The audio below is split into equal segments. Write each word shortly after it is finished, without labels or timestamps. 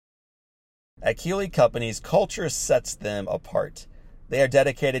At Keeley Companies, culture sets them apart. They are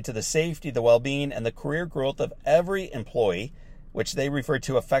dedicated to the safety, the well-being, and the career growth of every employee, which they refer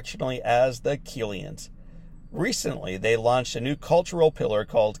to affectionately as the Keelians. Recently, they launched a new cultural pillar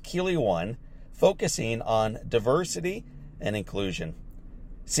called Keeley One, focusing on diversity and inclusion.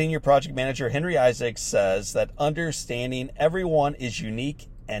 Senior Project Manager Henry Isaacs says that understanding everyone is unique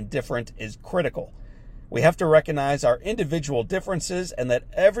and different is critical. We have to recognize our individual differences and that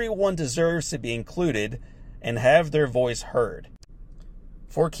everyone deserves to be included and have their voice heard.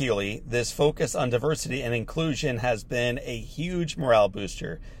 For Keeley, this focus on diversity and inclusion has been a huge morale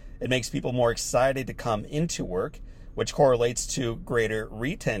booster. It makes people more excited to come into work, which correlates to greater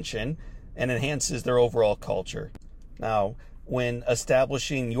retention and enhances their overall culture. Now, when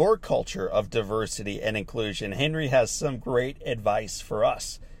establishing your culture of diversity and inclusion, Henry has some great advice for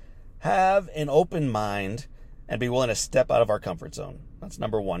us. Have an open mind and be willing to step out of our comfort zone. That's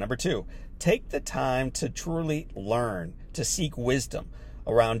number one. Number two, take the time to truly learn, to seek wisdom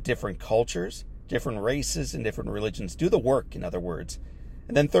around different cultures, different races, and different religions. Do the work, in other words.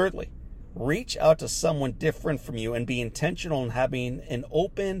 And then thirdly, reach out to someone different from you and be intentional in having an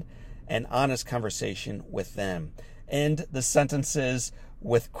open and honest conversation with them. End the sentences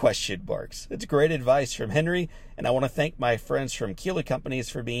with question marks. It's great advice from Henry, and I want to thank my friends from Keeley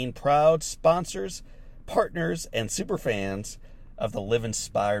Companies for being proud sponsors, partners, and super fans of the Live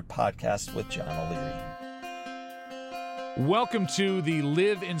Inspired podcast with John O'Leary. Welcome to the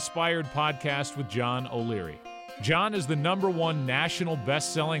Live Inspired podcast with John O'Leary. John is the #1 national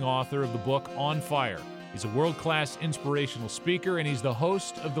best-selling author of the book On Fire. He's a world-class inspirational speaker, and he's the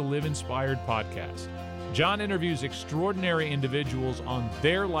host of the Live Inspired podcast. John interviews extraordinary individuals on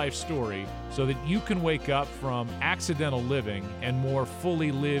their life story so that you can wake up from accidental living and more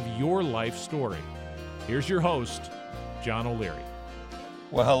fully live your life story. Here's your host, John O'Leary.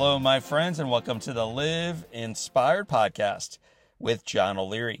 Well, hello, my friends, and welcome to the Live Inspired podcast with John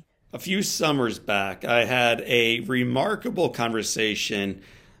O'Leary. A few summers back, I had a remarkable conversation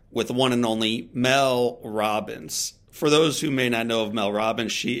with the one and only Mel Robbins. For those who may not know of Mel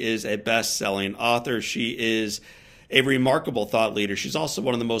Robbins, she is a best-selling author. She is a remarkable thought leader. She's also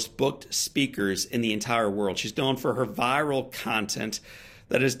one of the most booked speakers in the entire world. She's known for her viral content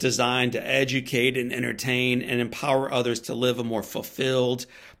that is designed to educate and entertain and empower others to live a more fulfilled,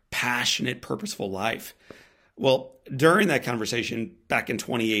 passionate, purposeful life. Well, during that conversation back in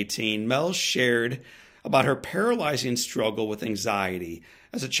 2018, Mel shared about her paralyzing struggle with anxiety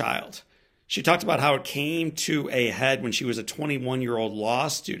as a child. She talked about how it came to a head when she was a 21-year-old law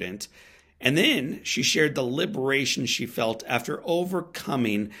student. And then she shared the liberation she felt after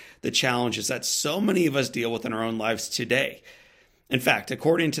overcoming the challenges that so many of us deal with in our own lives today. In fact,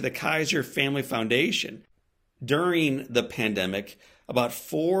 according to the Kaiser Family Foundation, during the pandemic, about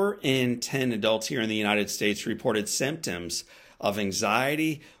 4 in 10 adults here in the United States reported symptoms of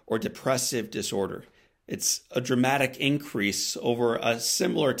anxiety or depressive disorder. It's a dramatic increase over a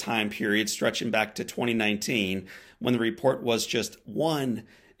similar time period stretching back to 2019 when the report was just 1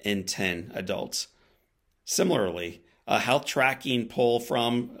 in 10 adults. Similarly, a health tracking poll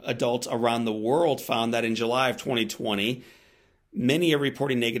from adults around the world found that in July of 2020, many are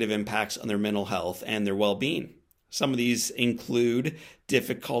reporting negative impacts on their mental health and their well-being. Some of these include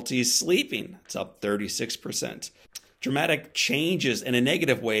difficulties sleeping. It's up 36%. Dramatic changes in a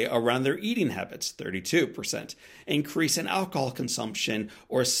negative way around their eating habits, 32%. Increase in alcohol consumption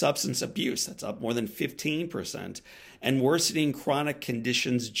or substance abuse, that's up more than 15%. And worsening chronic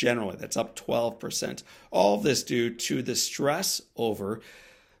conditions generally, that's up 12%. All of this due to the stress over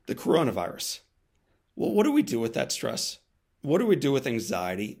the coronavirus. Well, what do we do with that stress? What do we do with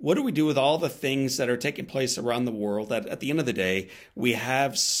anxiety? What do we do with all the things that are taking place around the world that at the end of the day, we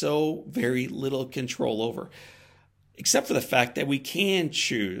have so very little control over? Except for the fact that we can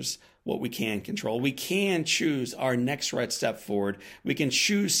choose what we can control. We can choose our next right step forward. We can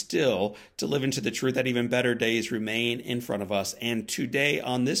choose still to live into the truth that even better days remain in front of us. And today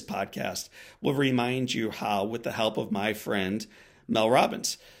on this podcast, we'll remind you how, with the help of my friend, Mel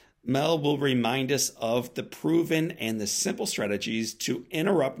Robbins. Mel will remind us of the proven and the simple strategies to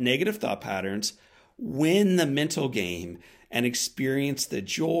interrupt negative thought patterns, win the mental game, and experience the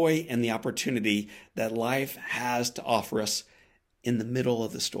joy and the opportunity that life has to offer us in the middle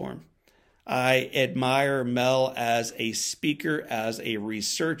of the storm. I admire Mel as a speaker, as a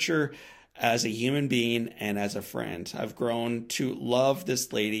researcher, as a human being, and as a friend. I've grown to love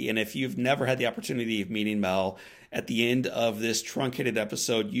this lady, and if you've never had the opportunity of meeting Mel, at the end of this truncated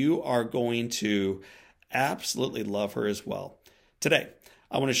episode, you are going to absolutely love her as well. Today,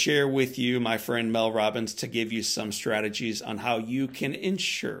 I want to share with you my friend Mel Robbins to give you some strategies on how you can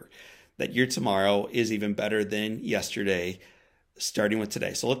ensure that your tomorrow is even better than yesterday, starting with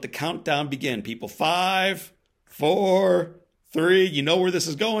today. So let the countdown begin, people. 5, 4, 3, you know where this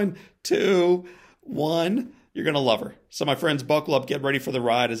is going. 2, 1. You're going to love her. So my friends, buckle up, get ready for the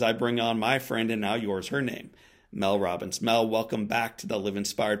ride as I bring on my friend and now yours, her name, Mel Robbins. Mel, welcome back to the Live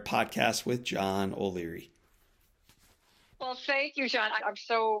Inspired podcast with John O'Leary. Well, thank you, John. I'm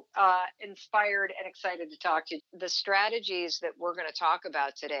so inspired and excited to talk to you. The strategies that we're going to talk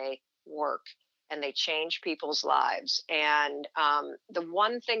about today work, and they change people's lives. And the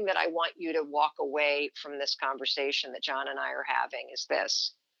one thing that I want you to walk away from this conversation that John and I are having is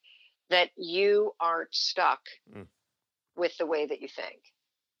this, that you aren't stuck with the way that you think.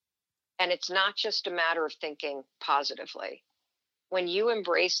 And it's not just a matter of thinking positively. When you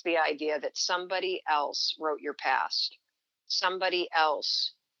embrace the idea that somebody else wrote your past, somebody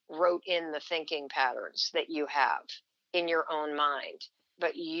else wrote in the thinking patterns that you have in your own mind,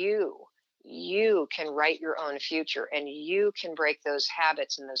 but you can write your own future, and you can break those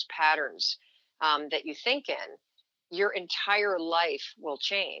habits and those patterns that you think in, your entire life will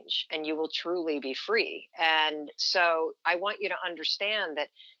change and you will truly be free. And so I want you to understand that,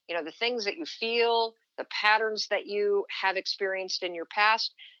 you know, the things that you feel, the patterns that you have experienced in your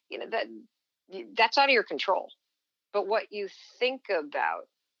past, you know, that's out of your control. But what you think about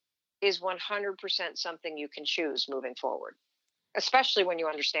is 100% something you can choose moving forward, especially when you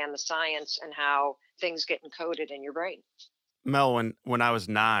understand the science and how things get encoded in your brain. Mel, when I was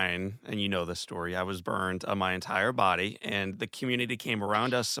 9, and you know this story, I was burned on my entire body, and the community came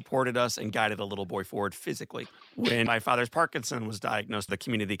around us, supported us, and guided a little boy forward physically. When my father's Parkinson was diagnosed, the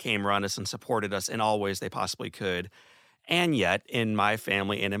community came around us and supported us in all ways they possibly could. And yet, in my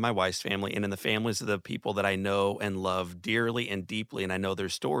family and in my wife's family and in the families of the people that I know and love dearly and deeply, and I know their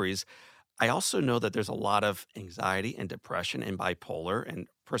stories, I also know that there's a lot of anxiety and depression and bipolar and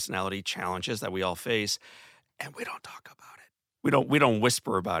personality challenges that we all face, and we don't talk about it. We don't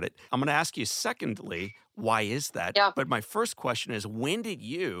whisper about it. I'm going to ask you, secondly, why is that? Yeah. But my first question is, when did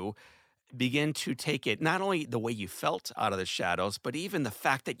you begin to take it, not only the way you felt out of the shadows, but even the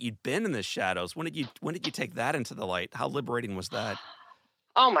fact that you'd been in the shadows? When did you take that into the light? How liberating was that?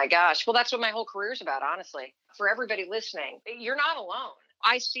 Oh my gosh. Well, that's what my whole career is about, honestly. For everybody listening, you're not alone.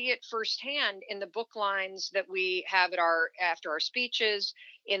 I see it firsthand in the book lines that we have after our speeches,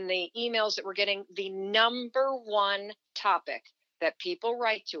 in the emails that we're getting. The number one topic that people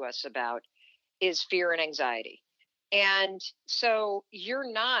write to us about is fear and anxiety. And so you're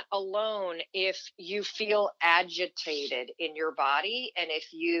not alone if you feel agitated in your body and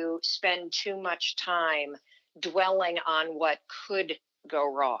if you spend too much time dwelling on what could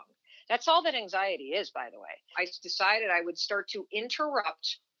go wrong. That's all that anxiety is, by the way. I decided I would start to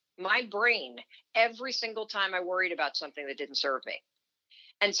interrupt my brain every single time I worried about something that didn't serve me.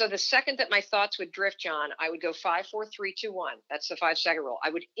 And so the second that my thoughts would drift, John, I would go 5, 4, 3, 2, 1. That's the 5-second rule.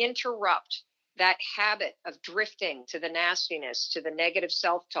 I would interrupt that habit of drifting to the nastiness, to the negative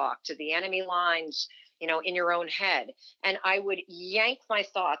self-talk, to the enemy lines, you know, in your own head. And I would yank my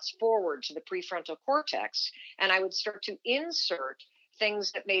thoughts forward to the prefrontal cortex, and I would start to insert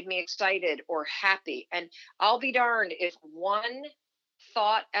things that made me excited or happy. And I'll be darned if one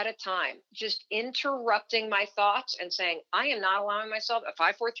thought at a time, just interrupting my thoughts and saying, I am not allowing myself a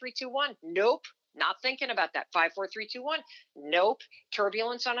 5, 4, 3, 2, 1. Nope. Not thinking about that. 5, 4, 3, 2, 1. Nope.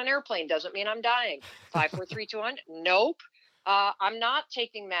 Turbulence on an airplane doesn't mean I'm dying. 5, 4, 3, 2, 1. Nope. I'm not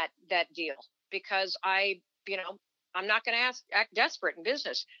taking that deal because I'm not going to act desperate in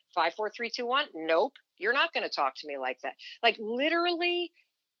business. 5, 4, 3, 2, 1. Nope. You're not going to talk to me like that. Like literally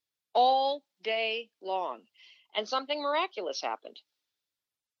all day long. And something miraculous happened.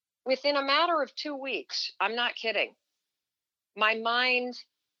 Within a matter of 2 weeks, I'm not kidding, my mind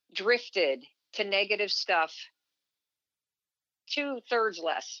drifted to negative stuff 2/3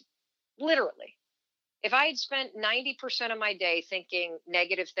 less, literally. If I had spent 90% of my day thinking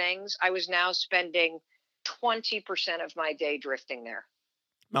negative things, I was now spending 20% of my day drifting there.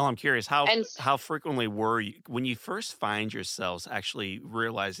 Mel, I'm curious, how frequently were you, when you first find yourselves actually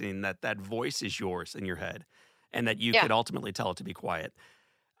realizing that that voice is yours in your head and that you could ultimately tell it to be quiet,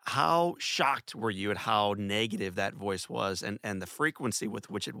 how shocked were you at how negative that voice was and the frequency with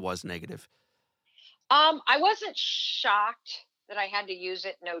which it was negative? I wasn't shocked that I had to use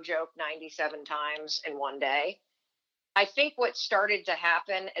it, no joke, 97 times in one day. I think what started to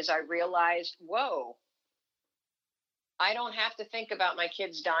happen is I realized, whoa, I don't have to think about my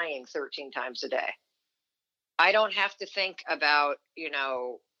kids dying 13 times a day. I don't have to think about,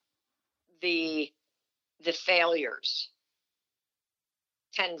 the failures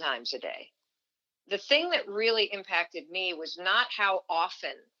 10 times a day. The thing that really impacted me was not how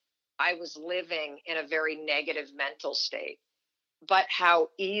often I was living in a very negative mental state, but how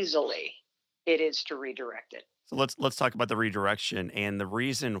easily it is to redirect it. So let's talk about the redirection and the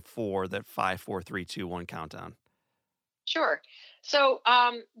reason for that 5, 4, 3, 2, 1 countdown. Sure. So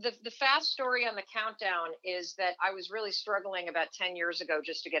the fast story on the countdown is that I was really struggling about 10 years ago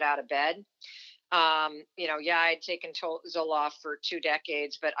just to get out of bed. I had taken Zoloft for 2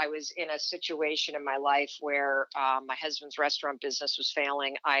 decades, but I was in a situation in my life where my husband's restaurant business was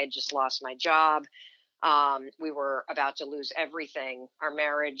failing. I had just lost my job. We were about to lose everything, our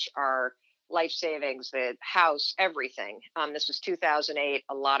marriage, our life savings, the house, everything. This was 2008.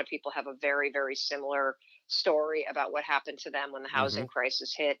 A lot of people have a very, very similar story about what happened to them when the housing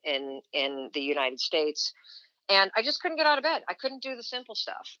crisis hit in the United States. And I just couldn't get out of bed. I couldn't do the simple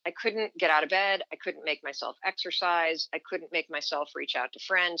stuff. I couldn't get out of bed. I couldn't make myself exercise. I couldn't make myself reach out to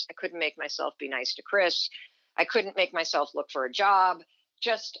friends. I couldn't make myself be nice to Chris. I couldn't make myself look for a job.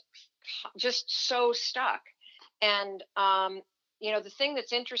 Just so stuck. And, the thing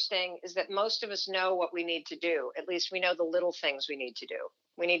that's interesting is that most of us know what we need to do. At least we know the little things we need to do.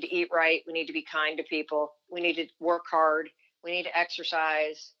 We need to eat right. We need to be kind to people. We need to work hard. We need to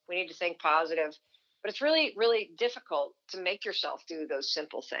exercise. We need to think positive. But it's really, really difficult to make yourself do those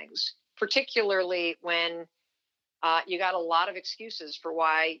simple things, particularly when you got a lot of excuses for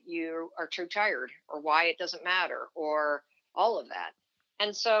why you are too tired or why it doesn't matter or all of that.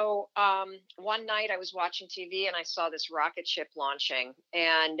 And so one night I was watching TV and I saw this rocket ship launching.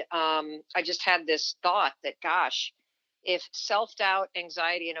 And I just had this thought that, gosh, if self-doubt,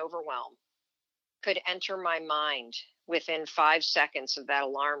 anxiety, and overwhelm could enter my mind within 5 seconds of that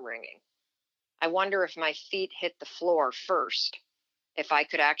alarm ringing, I wonder if my feet hit the floor first, if I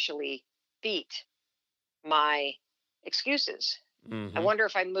could actually beat my excuses. I wonder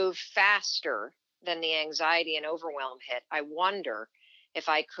if I moved faster than the anxiety and overwhelm hit. I wonder if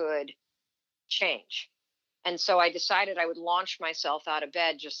I could change. And so I decided I would launch myself out of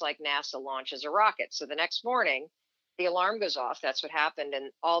bed just like NASA launches a rocket. So the next morning, the alarm goes off. That's what happened.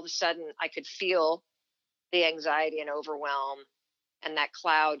 And all of a sudden, I could feel the anxiety and overwhelm and that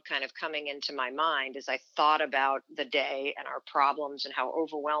cloud kind of coming into my mind as I thought about the day and our problems and how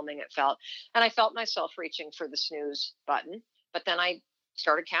overwhelming it felt. And I felt myself reaching for the snooze button. But then I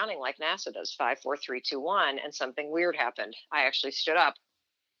started counting like NASA does, 5, 4, 3, 2, 1, and something weird happened. I actually stood up.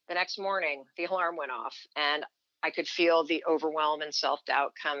 The next morning, the alarm went off, and I could feel the overwhelm and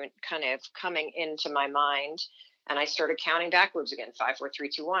self-doubt coming into my mind. And I started counting backwards again, 5, 4, 3,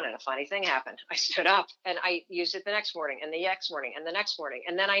 2, 1. And a funny thing happened. I stood up and I used it the next morning and the next morning and the next morning.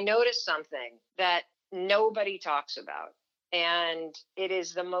 And then I noticed something that nobody talks about. And it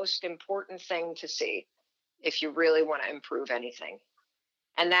is the most important thing to see if you really want to improve anything.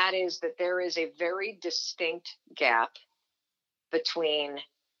 And that is that there is a very distinct gap between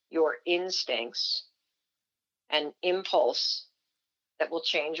your instincts and impulse that will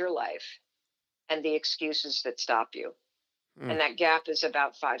change your life and the excuses that stop you. And that gap is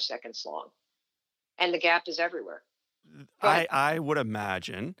about 5 seconds long. And the gap is everywhere. I would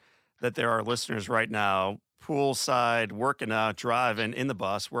imagine that there are listeners right now, poolside, working out, driving, in the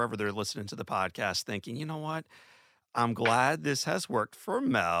bus, wherever they're listening to the podcast, thinking, you know what? I'm glad this has worked for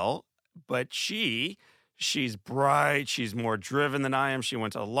Mel, but she's bright. She's more driven than I am. She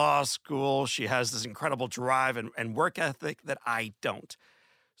went to law school. She has this incredible drive and work ethic that I don't.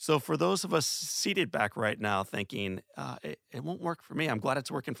 So for those of us seated back right now thinking, it won't work for me. I'm glad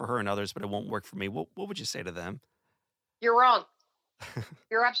it's working for her and others, but it won't work for me. What would you say to them? You're wrong.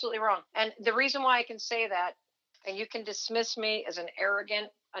 You're absolutely wrong. And the reason why I can say that, and you can dismiss me as an arrogant,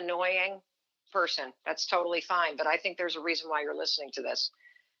 annoying person, that's totally fine. But I think there's a reason why you're listening to this.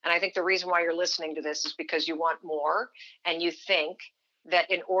 And I think the reason why you're listening to this is because you want more, and you think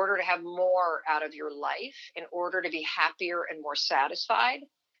that in order to have more out of your life, in order to be happier and more satisfied,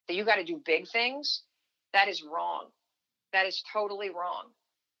 that you got to do big things. That is wrong. That is totally wrong.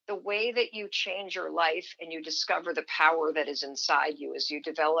 The way that you change your life and you discover the power that is inside you is you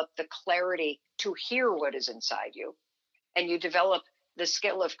develop the clarity to hear what is inside you, and you develop the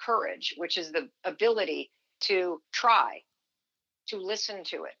skill of courage, which is the ability to try, to listen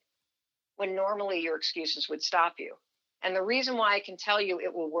to it when normally your excuses would stop you. And the reason why I can tell you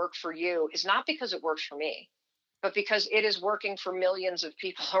it will work for you is not because it works for me, but because it is working for millions of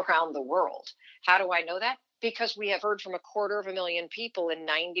people around the world. How do I know that? Because we have heard from 250,000 people in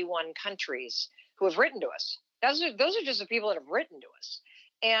 91 countries who have written to us. Those are just the people that have written to us.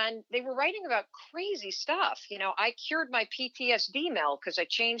 And they were writing about crazy stuff. I cured my PTSD, Mel, because I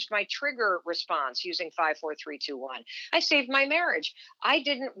changed my trigger response using 5-4-3-2-1. I saved my marriage. I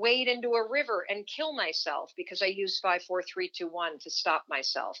didn't wade into a river and kill myself because I used 5-4-3-2-1 to stop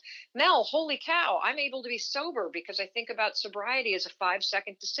myself. Mel, holy cow, I'm able to be sober because I think about sobriety as a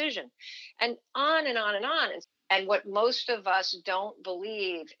 5-second decision. And on and on and on. And what most of us don't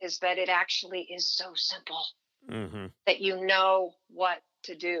believe is that it actually is so simple, that you know what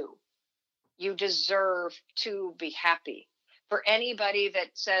to do. You deserve to be happy. For anybody that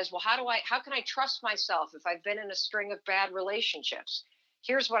says, well, how can I trust myself if I've been in a string of bad relationships?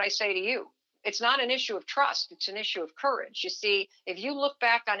 Here's what I say to you. It's not an issue of trust. It's an issue of courage. You see, if you look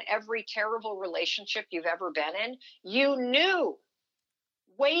back on every terrible relationship you've ever been in, you knew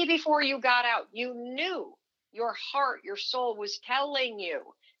way before you got out, you knew your heart, your soul was telling you,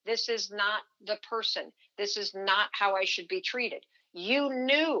 this is not the person. This is not how I should be treated. You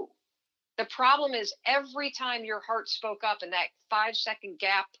knew. The problem is every time your heart spoke up and that 5-second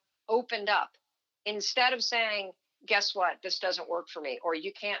gap opened up, instead of saying, guess what, this doesn't work for me, or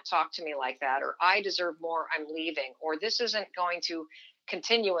you can't talk to me like that, or I deserve more, I'm leaving, or this isn't going to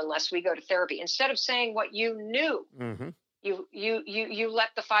continue unless we go to therapy. Instead of saying what you knew, you let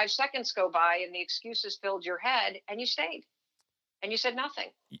the 5 seconds go by and the excuses filled your head and you stayed and you said nothing.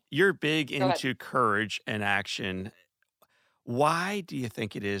 You're big into courage and action. Why do you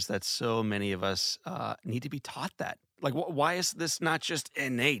think it is that so many of us need to be taught that? Like, why is this not just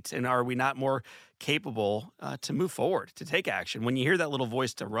innate? And are we not more capable to move forward, to take action when you hear that little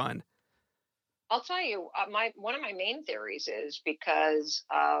voice to run? I'll tell you, one of my main theories is because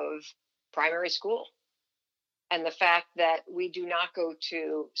of primary school and the fact that we do not go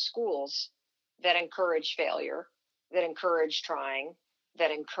to schools that encourage failure, that encourage trying,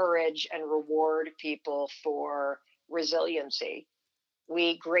 that encourage and reward people for resiliency.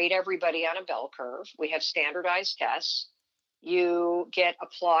 We grade everybody on a bell curve. We have standardized tests. You get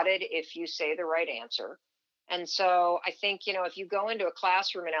applauded if you say the right answer. And so I think, if you go into a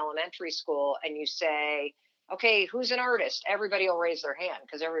classroom in elementary school and you say, okay, who's an artist? Everybody will raise their hand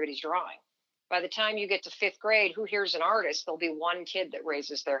because everybody's drawing. By the time you get to 5th grade, who here's an artist? There'll be one kid that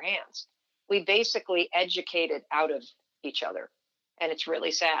raises their hands. We basically educated out of each other. And it's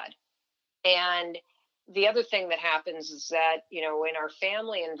really sad. And the other thing that happens is that, in our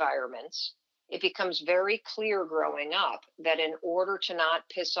family environments, it becomes very clear growing up that in order to not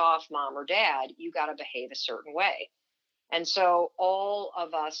piss off mom or dad, you got to behave a certain way. And so all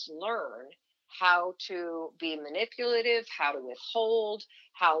of us learn how to be manipulative, how to withhold,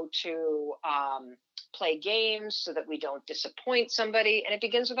 how to play games so that we don't disappoint somebody. And it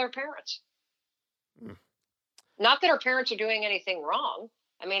begins with our parents. Not that our parents are doing anything wrong.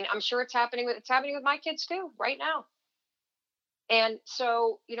 I mean, I'm sure it's happening with my kids too right now. And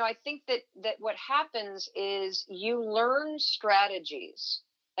so, I think that what happens is you learn strategies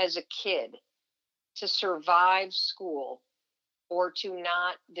as a kid to survive school or to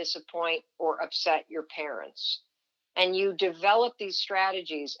not disappoint or upset your parents. And you develop these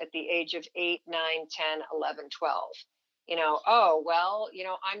strategies at the age of 8, 9, 10, 11, 12.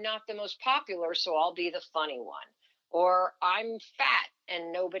 I'm not the most popular, so I'll be the funny one. Or I'm fat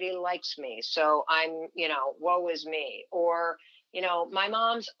and nobody likes me, so I'm, woe is me. Or, my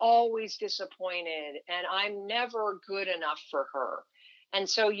mom's always disappointed and I'm never good enough for her. And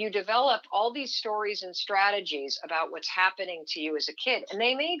so you develop all these stories and strategies about what's happening to you as a kid, and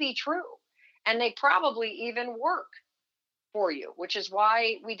they may be true, and they probably even work for you, which is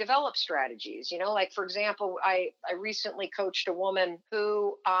why we develop strategies. Like, for example, I recently coached a woman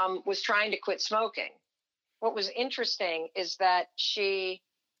who was trying to quit smoking. What was interesting is that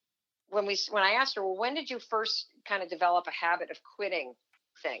when I asked her, well, when did you first kind of develop a habit of quitting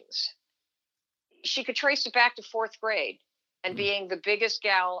things? She could trace it back to 4th grade and being the biggest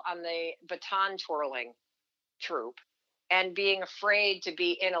gal on the baton twirling troop and being afraid to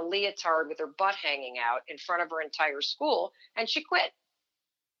be in a leotard with her butt hanging out in front of her entire school. And she quit.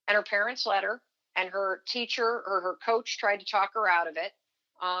 And her parents let her, and her teacher or her coach tried to talk her out of it.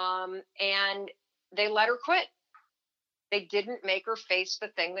 And they let her quit. They didn't make her face the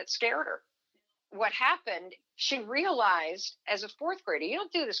thing that scared her. What happened, she realized as a 4th grader, you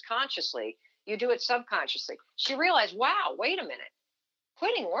don't do this consciously, you do it subconsciously. She realized, wow, wait a minute,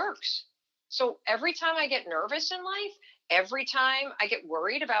 quitting works. So every time I get nervous in life, every time I get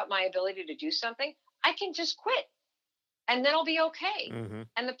worried about my ability to do something, I can just quit and then I'll be okay.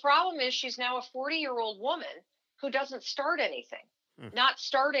 And the problem is she's now a 40-year-old woman who doesn't start anything. Not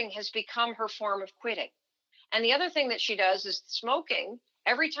starting has become her form of quitting. And the other thing that she does is smoking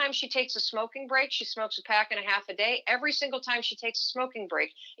Every time she takes a smoking break, she smokes a pack and a half a day. Every single time she takes a smoking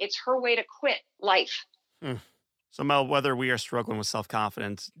break, it's her way to quit life. So, Mel, whether we are struggling with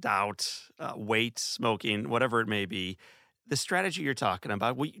self-confidence, doubt, weight, smoking, whatever it may be, the strategy you're talking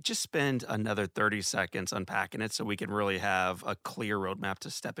about, will you just spend another 30 seconds unpacking it so we can really have a clear roadmap to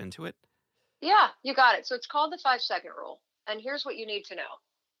step into it? Yeah, you got it. So it's called the 5-second rule. And here's what you need to know.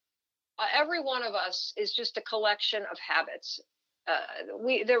 Every one of us is just a collection of habits.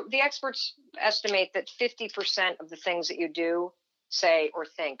 The experts estimate that 50% of the things that you do, say, or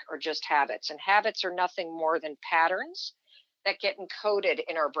think are just habits. And habits are nothing more than patterns that get encoded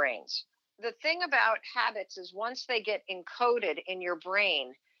in our brains. The thing about habits is once they get encoded in your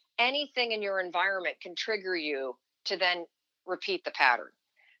brain, anything in your environment can trigger you to then repeat the pattern.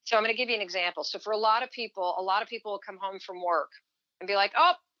 So I'm going to give you an example. So for a lot of people will come home from work and be like,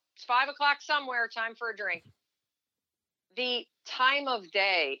 oh, it's 5 o'clock somewhere, time for a drink. The time of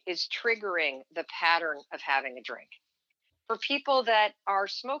day is triggering the pattern of having a drink. For people that are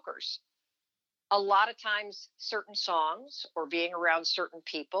smokers, a lot of times certain songs or being around certain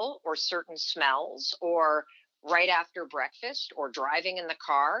people or certain smells or right after breakfast or driving in the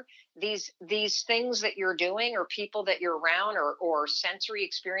car, these things that you're doing or people that you're around or sensory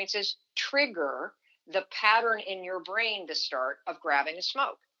experiences trigger the pattern in your brain to start of grabbing a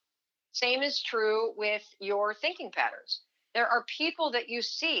smoke. Same is true with your thinking patterns. There are people that you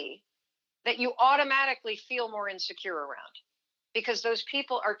see that you automatically feel more insecure around because those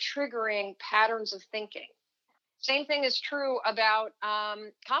people are triggering patterns of thinking. Same thing is true about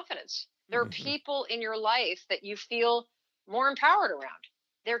confidence. There are people in your life that you feel more empowered around.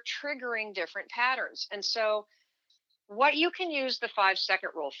 They're triggering different patterns. And so what you can use the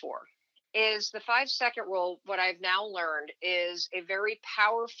 5-second rule for is the 5-second rule. What I've now learned is a very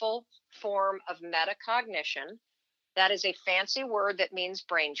powerful form of metacognition. That is a fancy word that means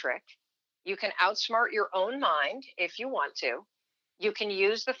brain trick. You can outsmart your own mind if you want to. You can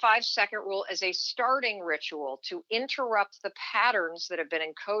use the 5-second rule as a starting ritual to interrupt the patterns that have been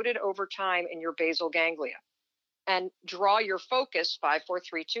encoded over time in your basal ganglia and draw your focus 5, 4,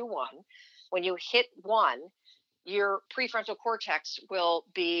 3, 2, 1. When you hit 1, your prefrontal cortex will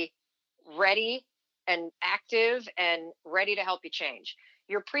be ready and active and ready to help you change.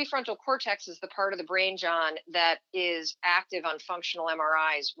 Your prefrontal cortex is the part of the brain, John, that is active on functional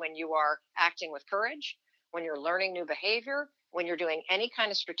MRIs when you are acting with courage, when you're learning new behavior, when you're doing any kind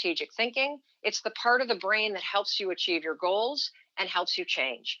of strategic thinking. It's the part of the brain that helps you achieve your goals and helps you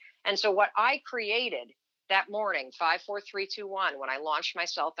change. And so what I created that morning, 5, 4, 3, 2, 1, when I launched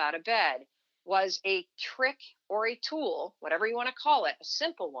myself out of bed, was a trick or a tool, whatever you want to call it, a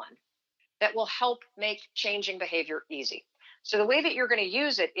simple one, that will help make changing behavior easy. So the way that you're going to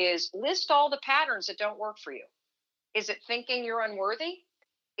use it is list all the patterns that don't work for you. Is it thinking you're unworthy?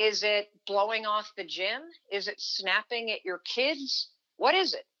 Is it blowing off the gym? Is it snapping at your kids? What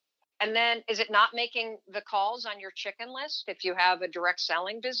is it? And then is it not making the calls on your chicken list? If you have a direct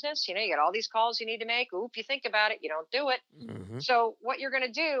selling business, you got all these calls you need to make. Oop, you think about it, you don't do it. So what you're going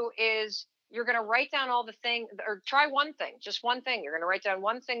to do is you're going to write down all the things, or try one thing, just one thing. You're going to write down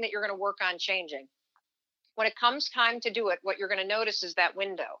one thing that you're going to work on changing. When it comes time to do it, what you're going to notice is that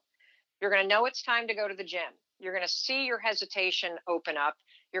window. You're going to know it's time to go to the gym. You're going to see your hesitation open up.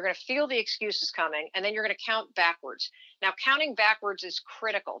 You're going to feel the excuses coming, and then you're going to count backwards. Now, counting backwards is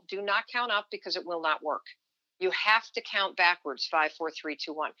critical. Do not count up because it will not work. You have to count backwards, 5, 4, 3,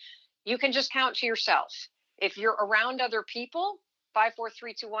 2, 1. You can just count to yourself. If you're around other people, 5, 4,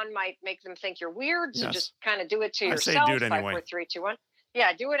 3, 2, 1 might make them think you're weird. So just kind of do it to yourself. Say do it anyway. 5, 4, 3, 2, 1.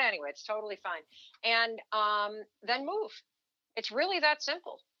 Yeah, do it anyway. It's totally fine. And then move. It's really that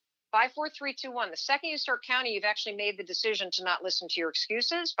simple. 5, 4, 3, 2, 1. The second you start counting, you've actually made the decision to not listen to your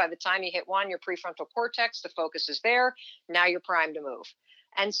excuses. By the time you hit 1, your prefrontal cortex, the focus is there. Now you're primed to move.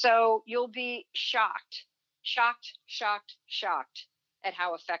 And so you'll be shocked at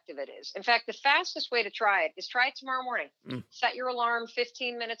how effective it is. In fact, the fastest way to try it is try it tomorrow morning. Set your alarm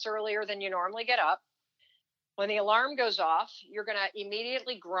 15 minutes earlier than you normally get up. When the alarm goes off, you're going to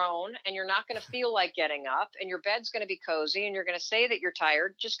immediately groan and you're not going to feel like getting up, and your bed's going to be cozy and you're going to say that you're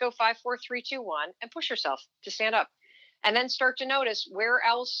tired. Just go 5, 4, 3, 2, 1 and push yourself to stand up. And then start to notice where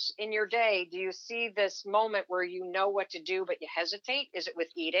else in your day do you see this moment where you know what to do, but you hesitate? Is it with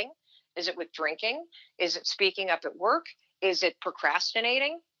eating? Is it with drinking? Is it speaking up at work? Is it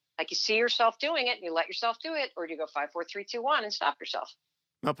procrastinating? Like you see yourself doing it and you let yourself do it, or do you go 5, 4, 3, 2, 1 and stop yourself?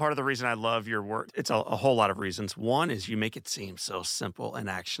 Well, part of the reason I love your work, it's a whole lot of reasons. One is you make it seem so simple and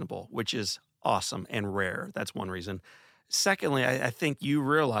actionable, which is awesome and rare. That's one reason. Secondly, I think you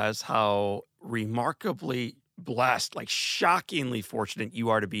realize how remarkably blessed, like shockingly fortunate you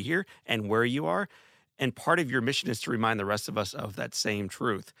are to be here and where you are. And part of your mission is to remind the rest of us of that same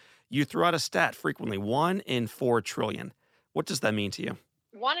truth. You throw out a stat frequently, 1 in 4 trillion. What does that mean to you?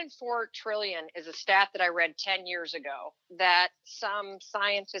 1 in 4 trillion is a stat that I read 10 years ago that some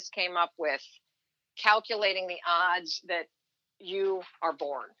scientists came up with, calculating the odds that you are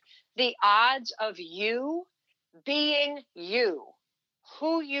born. The odds of you being you,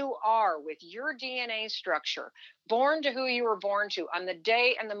 who you are with your DNA structure, born to who you were born to on the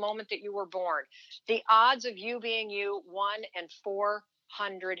day and the moment that you were born, the odds of you being you, 1 in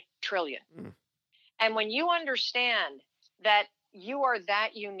 400 trillion. And when you understand that you are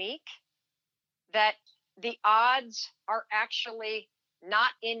that unique, that the odds are actually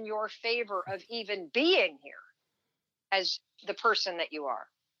not in your favor of even being here as the person that you are,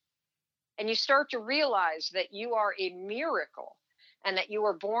 and you start to realize that you are a miracle and that you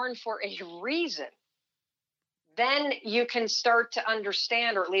were born for a reason, then you can start to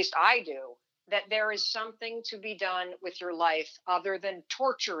understand, or at least I do, that there is something to be done with your life other than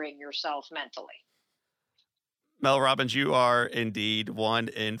torturing yourself mentally. Mel Robbins, you are indeed 1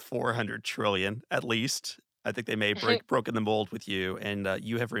 in 400 trillion, at least. I think they may have broken the mold with you, and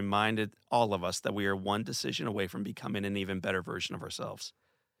you have reminded all of us that we are one decision away from becoming an even better version of ourselves.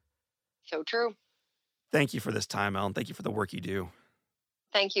 So true. Thank you for this time, Mel, and thank you for the work you do.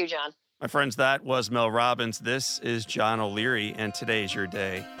 Thank you, John. My friends, that was Mel Robbins. This is John O'Leary, and today's your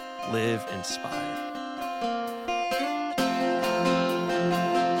day. Live inspired.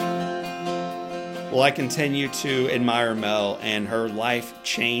 Well, I continue to admire Mel and her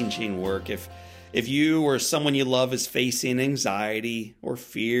life-changing work. If you or someone you love is facing anxiety or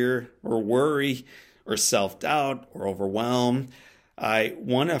fear or worry or self-doubt or overwhelm, I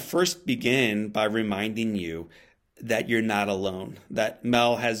want to first begin by reminding you that you're not alone, that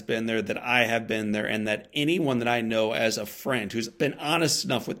Mel has been there, that I have been there, and that anyone that I know as a friend who's been honest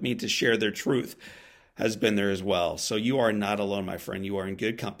enough with me to share their truth has been there as well. So you are not alone, my friend. You are in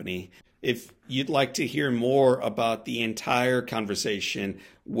good company. If you'd like to hear more about the entire conversation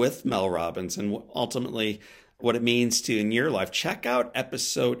with Mel Robbins and ultimately what it means to in your life, check out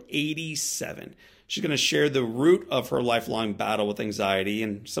episode 87. She's going to share the root of her lifelong battle with anxiety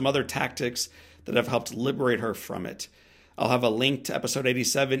and some other tactics that have helped liberate her from it. I'll have a link to episode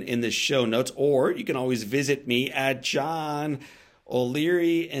 87 in the show notes, or you can always visit me at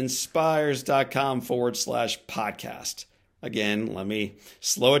johnolearyinspires.com/podcast. Again, let me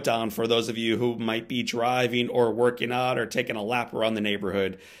slow it down for those of you who might be driving or working out or taking a lap around the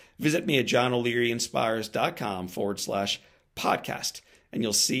neighborhood. Visit me at johnolearyinspires.com/podcast. And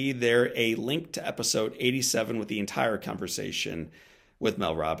you'll see there a link to episode 87 with the entire conversation with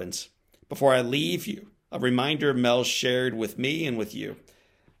Mel Robbins. Before I leave you, a reminder Mel shared with me and with you.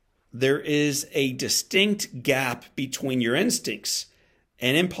 There is a distinct gap between your instincts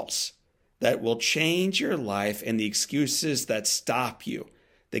and impulse that will change your life and the excuses that stop you.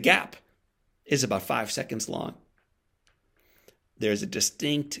 The gap is about 5 seconds long. There's a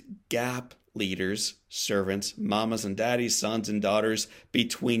distinct gap, leaders, servants, mamas and daddies, sons and daughters,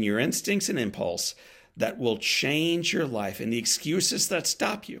 between your instincts and impulse that will change your life and the excuses that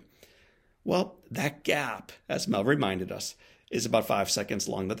stop you. Well, that gap, as Mel reminded us, is about 5 seconds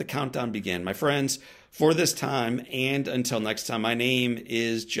long. Let the countdown begin. My friends, for this time and until next time, my name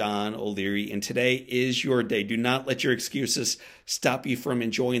is John O'Leary, and today is your day. Do not let your excuses stop you from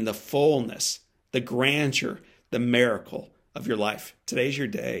enjoying the fullness, the grandeur, the miracle of your life. Today's your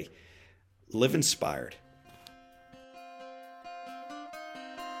day. Live inspired.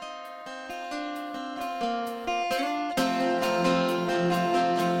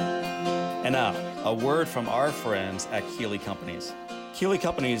 And now, a word from our friends at Keeley Companies. Keeley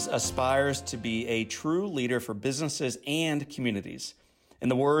Companies aspires to be a true leader for businesses and communities. In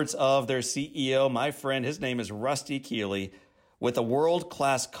the words of their CEO, my friend, his name is Rusty Keeley, with a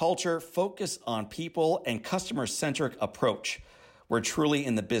world-class culture, focus on people, and customer-centric approach. We're truly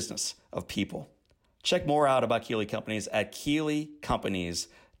in the business of people. Check more out about Keeley Companies at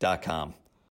KeeleyCompanies.com.